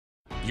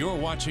You're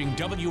watching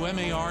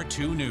WMAR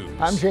 2 News.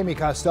 I'm Jamie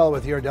Costello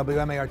with your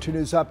WMAR 2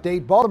 News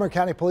update. Baltimore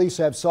County Police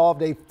have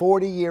solved a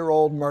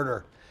 40-year-old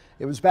murder.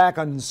 It was back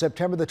on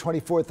September the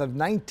 24th of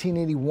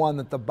 1981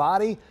 that the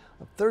body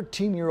of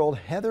 13-year-old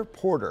Heather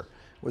Porter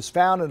was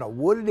found in a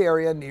wooded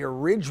area near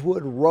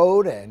Ridgewood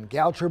Road and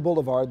Goucher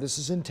Boulevard. This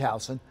is in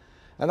Towson.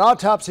 An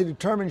autopsy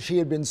determined she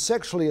had been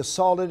sexually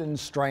assaulted and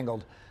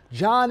strangled.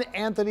 John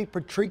Anthony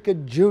Patrica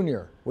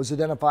Jr. was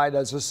identified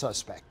as a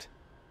suspect.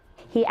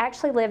 He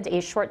actually lived a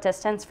short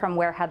distance from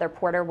where Heather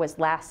Porter was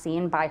last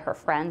seen by her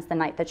friends the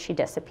night that she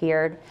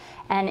disappeared.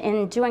 And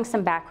in doing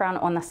some background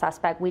on the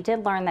suspect, we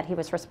did learn that he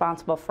was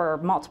responsible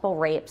for multiple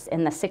rapes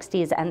in the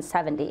 60s and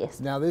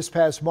 70s. Now, this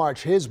past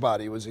March, his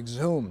body was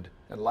exhumed.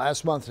 And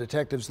last month,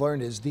 detectives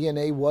learned his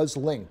DNA was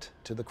linked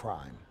to the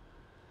crime.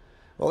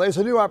 Well, there's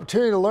a new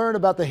opportunity to learn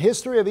about the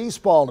history of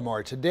East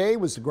Baltimore. Today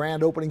was the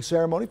grand opening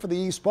ceremony for the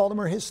East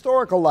Baltimore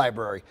Historical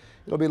Library.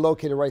 It'll be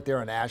located right there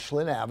on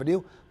Ashland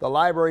Avenue. The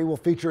library will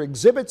feature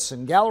exhibits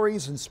and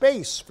galleries and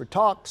space for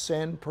talks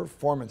and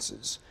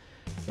performances.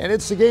 And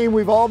it's the game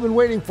we've all been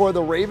waiting for.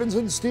 The Ravens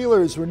and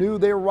Steelers renew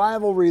their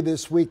rivalry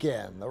this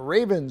weekend. The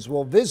Ravens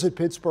will visit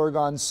Pittsburgh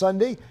on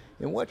Sunday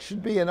in what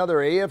should be another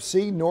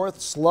AFC North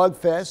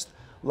slugfest.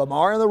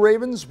 Lamar and the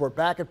Ravens were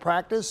back at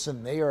practice,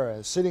 and they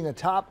are sitting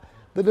atop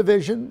the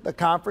division, the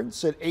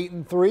conference at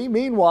 8-3.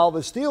 Meanwhile, the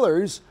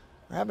Steelers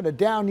are having a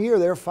down year.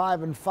 They're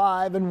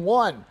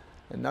 5-5-1,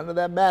 and none of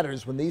that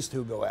matters when these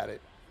two go at it.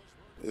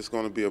 It's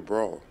going to be a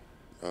brawl.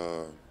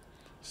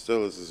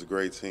 Steelers is a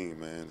great team,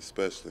 man,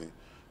 especially,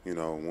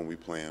 when we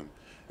play them,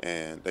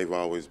 and they've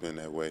always been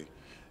that way,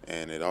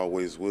 and it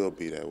always will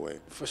be that way.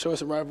 For sure,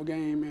 it's a rival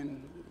game,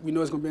 and we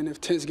know it's going to be an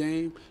intense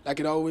game, like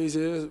it always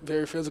is.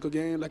 Very physical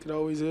game, like it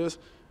always is.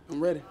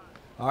 I'm ready.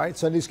 All right,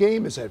 Sunday's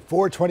game is at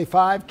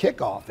 4:25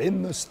 kickoff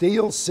in the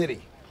Steel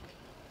City.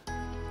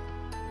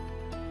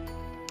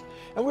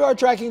 And we are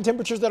tracking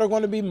temperatures that are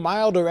going to be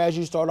milder as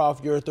you start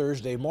off your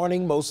Thursday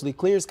morning. Mostly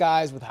clear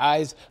skies with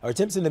highs or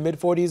temps in the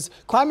mid-40s,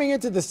 climbing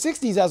into the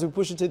 60s as we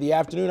push into the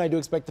afternoon. I do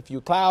expect a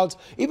few clouds.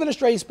 Even a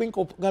stray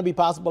sprinkle going to be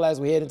possible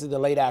as we head into the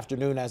late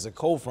afternoon as a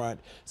cold front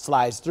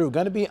slides through.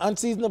 Going to be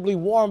unseasonably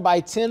warm by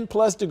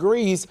 10+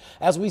 degrees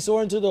as we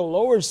soar into the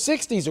lower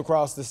 60s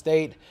across the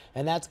state.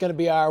 And that's going to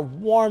be our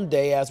warm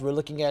day as we're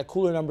looking at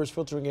cooler numbers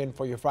filtering in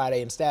for your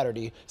Friday and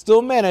Saturday.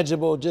 Still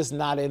manageable, just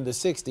not in the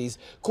 60s.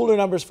 Cooler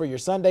numbers for your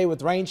Sunday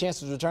with rain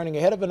chances returning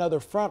ahead of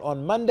another front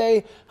on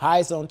Monday.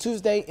 Highs on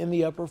Tuesday in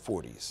the upper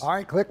 40s. All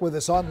right, click with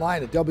us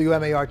online at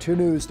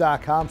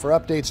WMAR2news.com for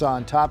updates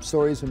on top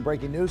stories and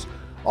breaking news.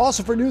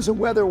 Also for news and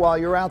weather while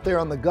you're out there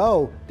on the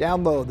go,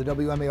 download the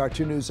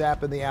WMAR2 News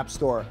app in the App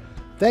Store.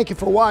 Thank you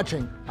for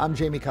watching. I'm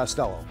Jamie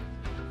Costello.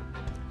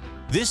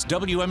 This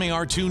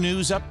WMAR 2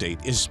 News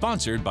update is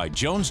sponsored by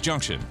Jones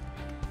Junction.